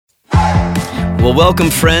Well, welcome,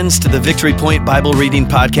 friends, to the Victory Point Bible Reading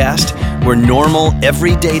Podcast, where normal,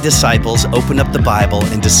 everyday disciples open up the Bible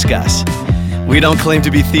and discuss. We don't claim to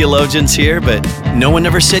be theologians here, but no one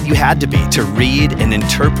ever said you had to be to read and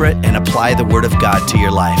interpret and apply the Word of God to your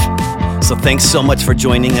life. So thanks so much for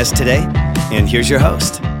joining us today, and here's your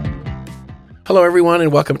host. Hello, everyone,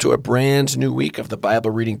 and welcome to a brand new week of the Bible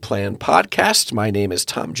Reading Plan podcast. My name is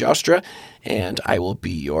Tom Joustra, and I will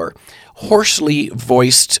be your hoarsely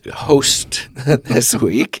voiced host this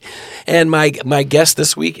week. And my guest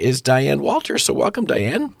this week is Diane Wolters. So welcome,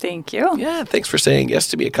 Diane. Thank you. Yeah, thanks for saying yes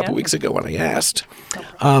to me a couple weeks ago when I asked.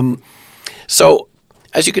 So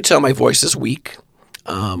as you can tell, my voice is weak.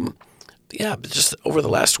 But just over the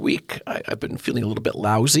last week, I've been feeling a little bit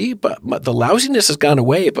lousy, but the lousiness has gone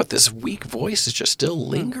away, but this weak voice is just still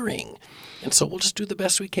lingering. And so we'll just do the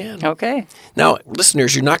best we can. Okay. Now,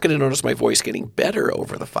 listeners, you're not going to notice my voice getting better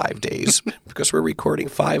over the 5 days because we're recording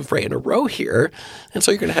 5 right in a row here. And so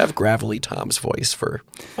you're going to have gravelly Tom's voice for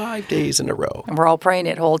 5 days in a row. And we're all praying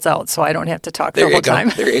it holds out so I don't have to talk the whole time.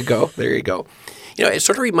 There you go. There you go. You know, it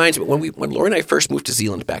sort of reminds me when Lori and I first moved to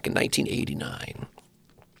Zealand back in 1989.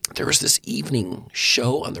 There was this evening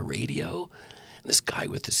show on the radio, and this guy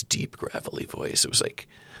with this deep, gravelly voice. It was like,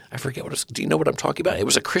 I forget what it was. Do you know what I'm talking about? It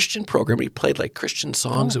was a Christian program. He played like Christian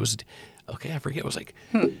songs. It was, I forget. It was like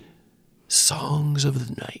Songs of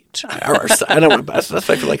the Night. I don't know. That's what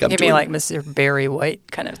I feel like I'm doing. You mean like Mr. Barry White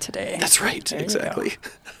kind of today. That's right. There exactly.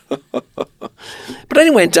 But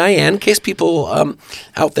anyway, Diane, in case people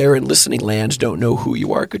out there in listening land don't know who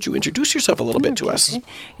you are, could you introduce yourself a little bit to us?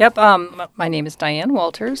 Yep. My name is Diane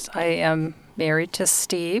Wolters. I am married to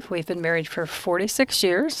Steve. We've been married for 46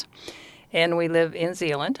 years, and we live in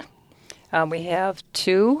Zealand. We have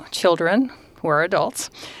 2 children who are adults.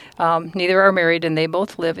 Neither are married, and they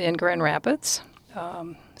both live in Grand Rapids.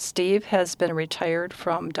 Steve has been retired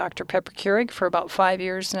from Dr. Pepper Keurig for about 5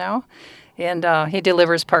 years now, and he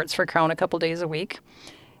delivers parts for Crown a couple days a week.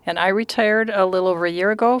 And I retired a little over a year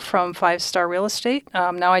ago from 5 Star Real Estate.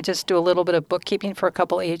 Now I just do a little bit of bookkeeping for a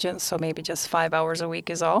couple agents, so maybe just 5 hours a week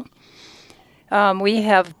is all. We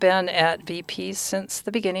have been at VP since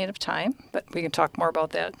the beginning of time, but we can talk more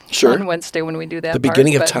about that on Wednesday when we do that. The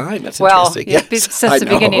beginning of time, that's interesting. Well, since the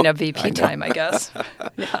beginning of VP time, I guess.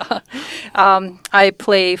 Yeah. I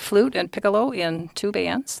play flute and piccolo in 2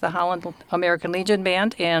 bands, the Holland American Legion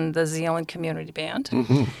Band and the Zealand Community Band.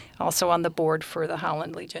 Mm-hmm. Also on the board for the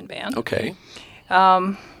Holland Legion Band. Okay.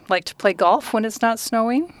 Like to play golf when it's not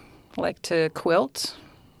snowing. Like to quilt,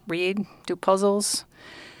 read, do puzzles.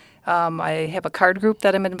 I have a card group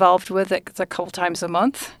that I'm involved with that's a couple times a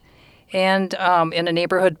month, and in a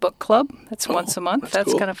neighborhood book club that's once a month.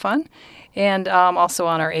 That's cool. Kind of fun. And also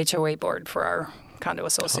on our HOA board for our condo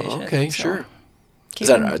association. Okay, so sure. Is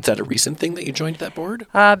that a recent thing that you joined that board?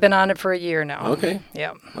 I've been on it for a year now. Okay.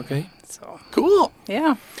 Yeah. Okay. So cool.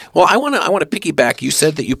 Yeah. Well, I want to piggyback. You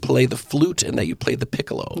said that you play the flute and that you play the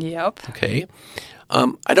piccolo. Yep. Okay.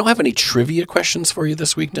 I don't have any trivia questions for you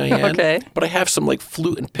this week, Diane. Okay. But I have some like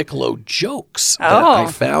flute and piccolo jokes that I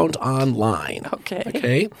found online.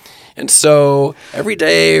 Okay. And so every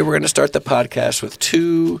day we're going to start the podcast with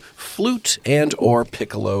 2 flute and or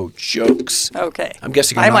piccolo jokes. Okay. I'm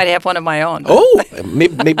guessing I might have one of my own. Oh,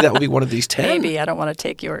 maybe that will be one of these 10. Maybe. I don't want to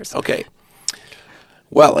take yours. Okay.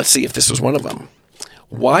 Well, let's see if this was one of them.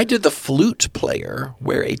 Why did the flute player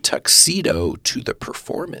wear a tuxedo to the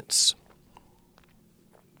performance?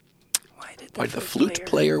 Why did the flute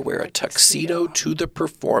player wear a tuxedo to the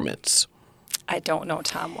performance? I don't know,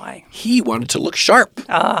 Tom, why. He wanted to look sharp.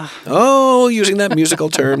 Using that musical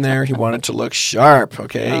term there, he wanted to look sharp.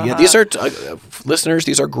 Okay, Yeah, these are, listeners,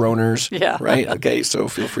 these are groaners. Yeah. Right? Okay, so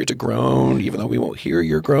feel free to groan, even though we won't hear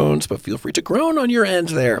your groans, but feel free to groan on your end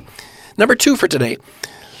there. Number 2 for today.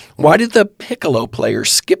 Why did the piccolo player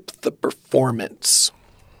skip the performance?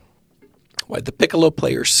 Why did the piccolo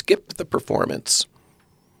player skip the performance?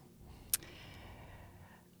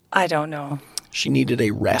 I don't know. She needed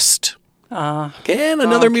a rest. Again,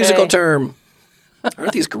 another musical term.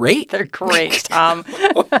 Aren't these great? They're great. I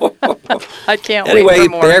can't wait Anyway, for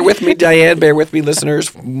more. bear with me, Diane. Bear with me,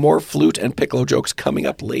 listeners. More flute and piccolo jokes coming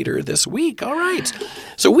up later this week. All right.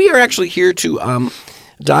 So we are actually here to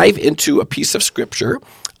dive into a piece of Scripture.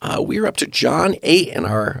 We are up to John 8 in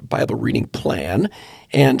our Bible reading plan.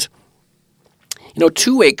 And,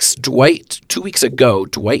 2 weeks ago,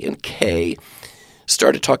 Dwight and Kay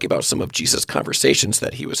started talking about some of Jesus' conversations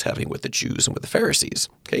that he was having with the Jews and with the Pharisees.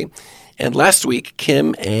 Okay, and last week,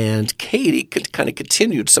 Kim and Katie kind of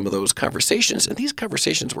continued some of those conversations, and these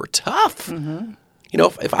conversations were tough. Mm-hmm.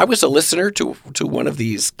 If I was a listener to one of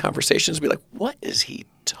these conversations, I'd be like, what is he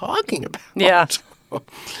talking about? Yeah.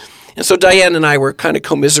 And so Diane and I were kind of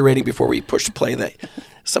commiserating before we pushed play that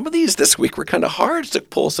some of these this week were kind of hard to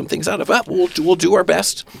pull some things out of. We'll do our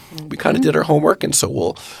best. We kind of did our homework, and so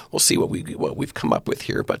we'll see what we've come up with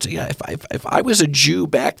here. But yeah, if I was a Jew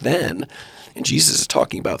back then, and Jesus is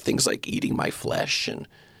talking about things like eating my flesh and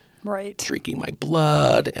drinking my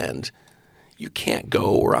blood, and you can't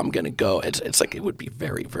go where I'm going to go, it's like it would be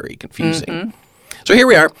very, very confusing. So here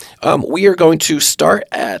we are. We are going to start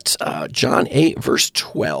at John 8, verse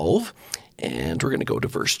 12. And we're going to go to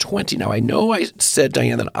verse 20. Now, I know I said,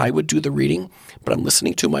 Diane, that I would do the reading, but I'm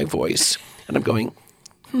listening to my voice, and I'm going,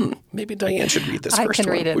 maybe Diane should read this first one. I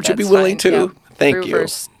can read it. Would you be willing to? Yeah. Thank Through you.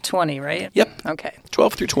 verse 20, right? Yep. Okay.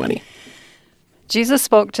 12 through 20. Jesus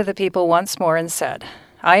spoke to the people once more and said,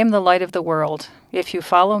 I am the light of the world. If you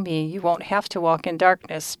follow me, you won't have to walk in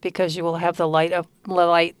darkness, because you will have the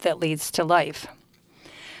light that leads to life.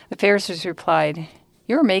 The Pharisees replied,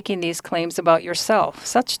 You're making these claims about yourself.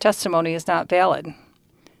 Such testimony is not valid.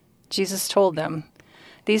 Jesus told them,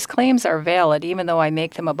 These claims are valid even though I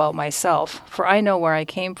make them about myself, for I know where I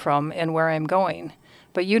came from and where I am going.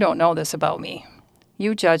 But you don't know this about me.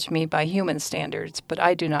 You judge me by human standards, but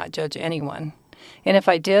I do not judge anyone. And if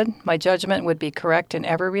I did, my judgment would be correct in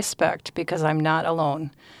every respect, because I'm not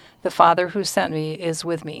alone. The Father who sent me is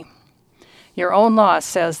with me. Your own law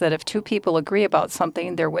says that if two people agree about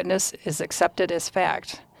something, their witness is accepted as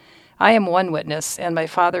fact. I am one witness, and my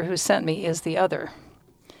Father who sent me is the other.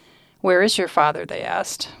 Where is your Father? They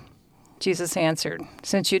asked. Jesus answered,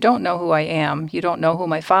 Since you don't know who I am, you don't know who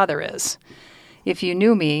my Father is. If you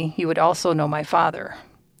knew me, you would also know my Father.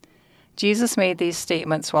 Jesus made these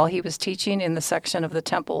statements while he was teaching in the section of the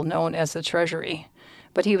temple known as the treasury.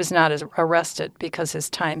 But he was not arrested because his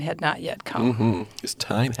time had not yet come. His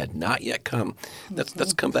time had not yet come.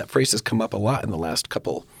 That phrase has come up a lot in the last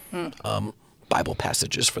couple Bible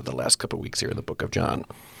passages for the last couple of weeks here in the book of John.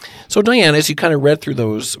 So Diane, as you kind of read through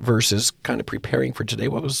those verses, kind of preparing for today,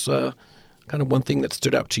 what was kind of one thing that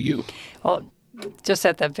stood out to you? Well, just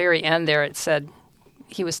at the very end there, it said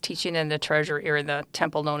he was teaching in the treasury, or in the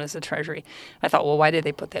temple known as the treasury. I thought, well, why did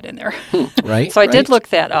they put that in there? Right. So I did look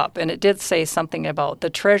that up, and it did say something about the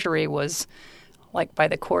treasury was like by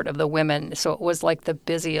the court of the women, so it was like the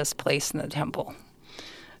busiest place in the temple.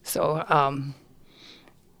 So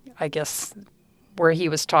I guess where he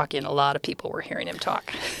was talking, a lot of people were hearing him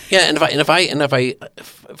talk. Yeah, and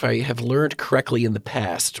if I have learned correctly in the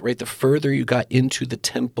past, right, the further you got into the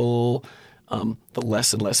temple, the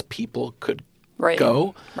less and less people could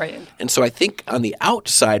go. Right. And so I think on the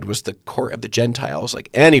outside was the court of the Gentiles. Like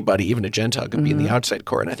anybody, even a Gentile, could be in the outside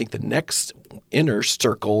court. And I think the next inner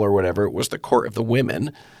circle or whatever was the court of the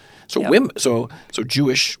women. So women, so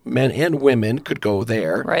Jewish men and women could go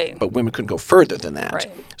there, but women couldn't go further than that. Right.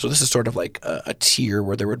 So this is sort of like a tier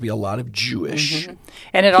where there would be a lot of Jewish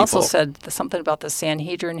And it also people. said something about the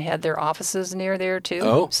Sanhedrin had their offices near there, too.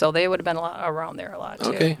 Oh. So they would have been around there a lot,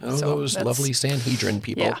 too. Okay. Oh, so those lovely Sanhedrin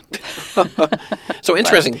people. Yeah. So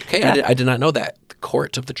interesting. Okay, I did not know that. The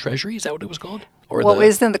court of the treasury, is that what it was called? Or Well, it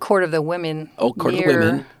was in the court of the women. Oh, court of the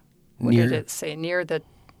women. What did it say? Near the...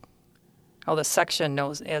 Oh, the section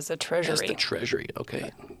knows as the treasury. As the treasury, okay.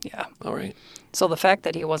 Yeah. All right. So the fact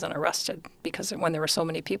that he wasn't arrested, because when there were so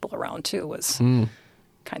many people around, too, was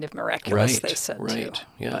kind of miraculous, they said, too.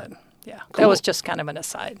 Yeah. But, yeah. Cool. That was just kind of an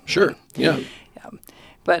aside. Sure, yeah.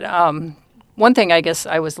 But one thing I guess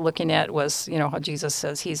I was looking at was, how Jesus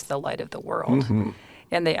says he's the light of the world.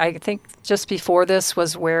 And I think just before this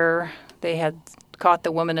was where they had caught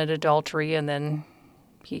the woman in adultery, and then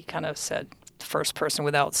he kind of said, first person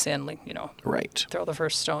without sin, Right. throw the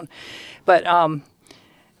first stone. But, and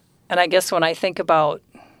I guess when I think about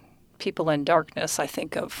people in darkness, I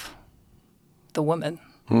think of the woman,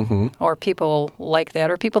 or people like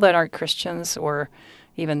that, or people that aren't Christians, or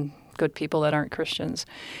even good people that aren't Christians.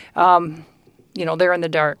 They're in the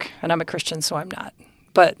dark, and I'm a Christian, so I'm not.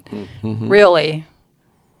 But really,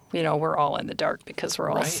 we're all in the dark because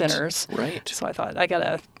we're all sinners. Right. So I thought, I got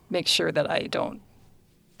to make sure that I don't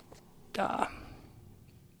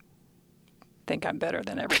think I'm better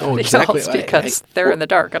than everybody else, because they're in the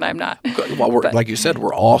dark and I'm not. Well, like you said,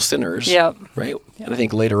 we're all sinners. Yep. Right. Yep. And I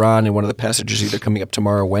think later on in one of the passages, either coming up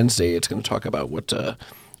tomorrow or Wednesday, it's going to talk about what the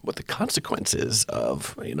consequences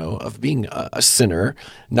of being a sinner,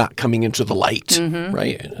 not coming into the light,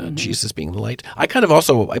 right? Jesus being the light. I kind of I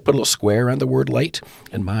put a little square on the word light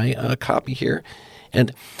in my copy here,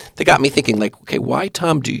 and they got me thinking, like, okay, why,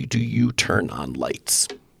 Tom, do you turn on lights?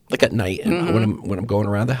 Like at night, and when I'm going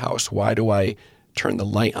around the house, why do I turn the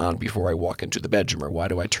light on before I walk into the bedroom, or why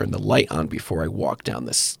do I turn the light on before I walk down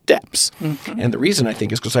the steps? And the reason, I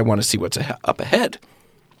think, is because I want to see what's up ahead.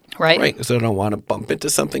 Right. Right. Because I don't want to bump into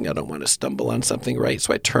something. I don't want to stumble on something. Right.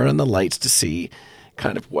 So I turn on the lights to see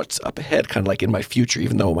kind of what's up ahead, kind of like in my future,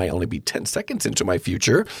 even though it might only be 10 seconds into my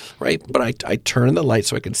future. Right. But I turn on the light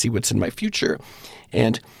so I can see what's in my future.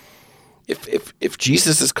 And if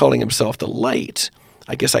Jesus is calling himself the light,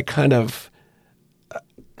 I guess I kind of, I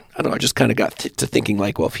don't know, I just kind of got to thinking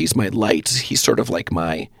like, well, if he's my light, he's sort of like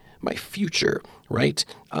my future, right?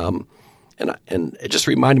 And it just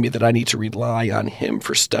reminded me that I need to rely on him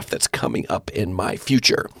for stuff that's coming up in my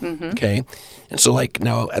future, okay? And so like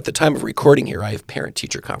now at the time of recording here, I have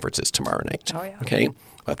parent-teacher conferences tomorrow night, okay?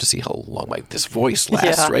 We'll have to see how long this voice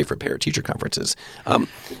lasts, right, for parent-teacher conferences.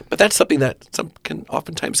 But that's something that can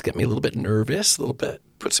oftentimes get me a little bit nervous, a little bit,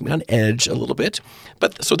 puts me on edge a little bit.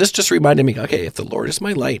 But so this just reminded me, okay, if the Lord is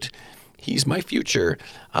my light, he's my future,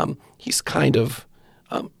 he's kind of,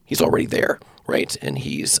 he's already there, right? And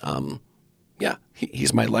he's,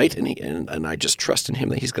 he's my light, and I just trust in him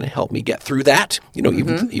that he's going to help me get through that, you know,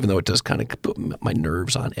 even though it does kind of put my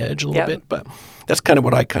nerves on edge a little bit. But that's kind of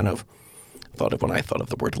what I kind of thought of when I thought of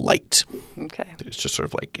the word light. Okay. It's just sort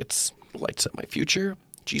of like it's lights up my future.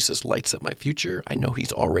 Jesus lights up my future. I know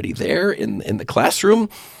he's already there in the classroom.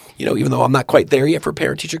 You know, even though I'm not quite there yet for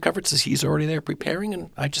parent-teacher conferences, he's already there preparing,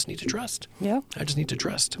 and I just need to trust. Yeah. I just need to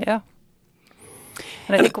trust. Yeah.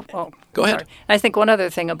 And I think, go ahead. Sorry. I think one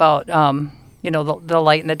other thing about, the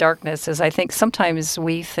light and the darkness is I think sometimes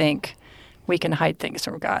we think we can hide things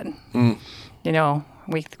from God. You know,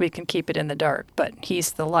 we can keep it in the dark, but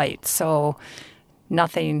he's the light, so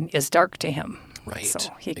nothing is dark to him. Right. So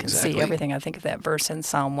he can see everything. I think of that verse in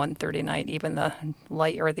Psalm 139, even the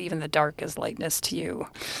light or even the dark is lightness to you.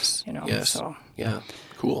 Yes. You know, yes. So. Yeah.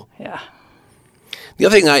 Cool. Yeah. The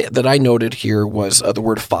other thing that I noted here was the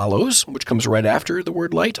word follows, which comes right after the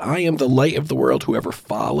word light. I am the light of the world. Whoever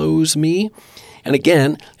follows me. And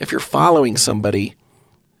again, if you're following somebody,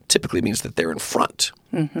 typically means that they're in front,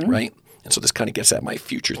 right? And so this kind of gets at my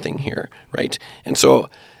future thing here, right? And so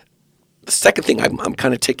the second thing I'm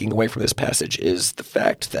kind of taking away from this passage is the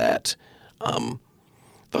fact that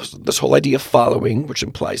this whole idea of following, which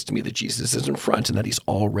implies to me that Jesus is in front and that he's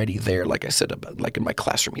already there, like I said, like in my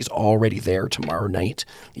classroom, he's already there tomorrow night,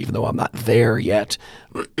 even though I'm not there yet.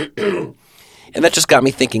 And that just got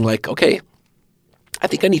me thinking like, okay, I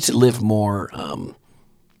think I need to live more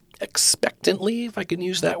expectantly, if I can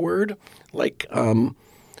use that word. Like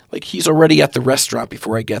he's already at the restaurant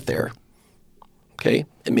before I get there. Okay?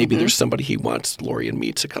 And maybe there's somebody he wants Lori and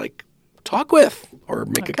me to like talk with or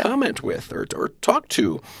make a comment with or talk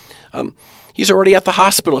to. He's already at the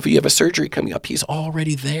hospital if you have a surgery coming up. He's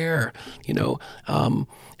already there, you know.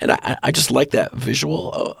 And I just like that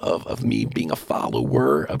visual of me being a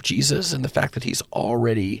follower of Jesus and the fact that he's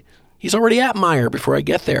already at Meijer before I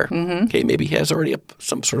get there. Okay, maybe he has already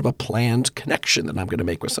some sort of a planned connection that I'm going to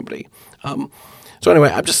make with somebody. So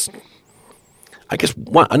anyway, I guess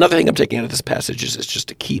another thing I'm taking out of this passage is just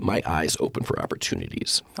to keep my eyes open for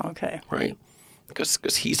opportunities. Okay. Right? Because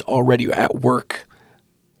he's already at work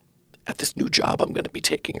at this new job I'm going to be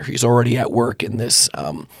taking, or he's already at work in this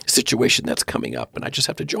situation that's coming up, and I just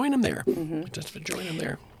have to join him there. I just have to join him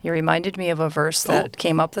there. You reminded me of a verse that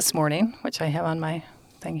came up this morning, which I have on my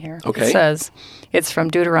thing here. Okay. It says, it's from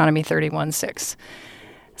Deuteronomy 31:6.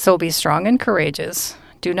 So be strong and courageous.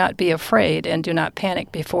 Do not be afraid and do not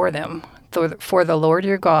panic before them. For the Lord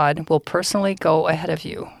your God will personally go ahead of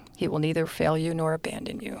you. He will neither fail you nor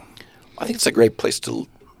abandon you. I think it's a great place to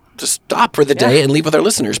stop for the day and leave with our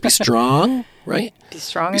listeners. Be strong, right? Be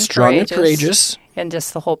strong and courageous. And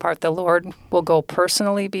just the whole part, the Lord will go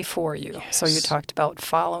personally before you. Yes. So you talked about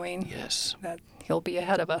following. Yes. That he'll be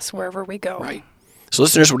ahead of us wherever we go. Right. So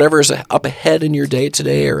listeners, whatever is up ahead in your day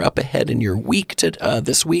today or up ahead in your week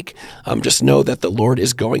this week, just know that the Lord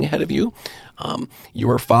is going ahead of you. You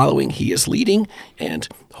are following. He is leading. And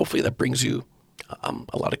hopefully that brings you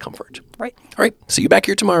a lot of comfort. Right. All right. See you back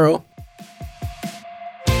here tomorrow.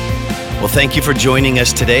 Well, thank you for joining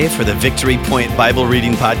us today for the Victory Point Bible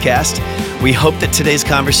Reading Podcast. We hope that today's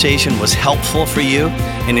conversation was helpful for you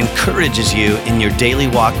and encourages you in your daily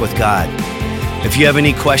walk with God. If you have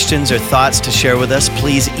any questions or thoughts to share with us,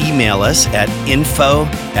 please email us at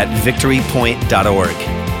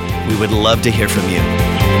info@victorypoint.org. We would love to hear from you.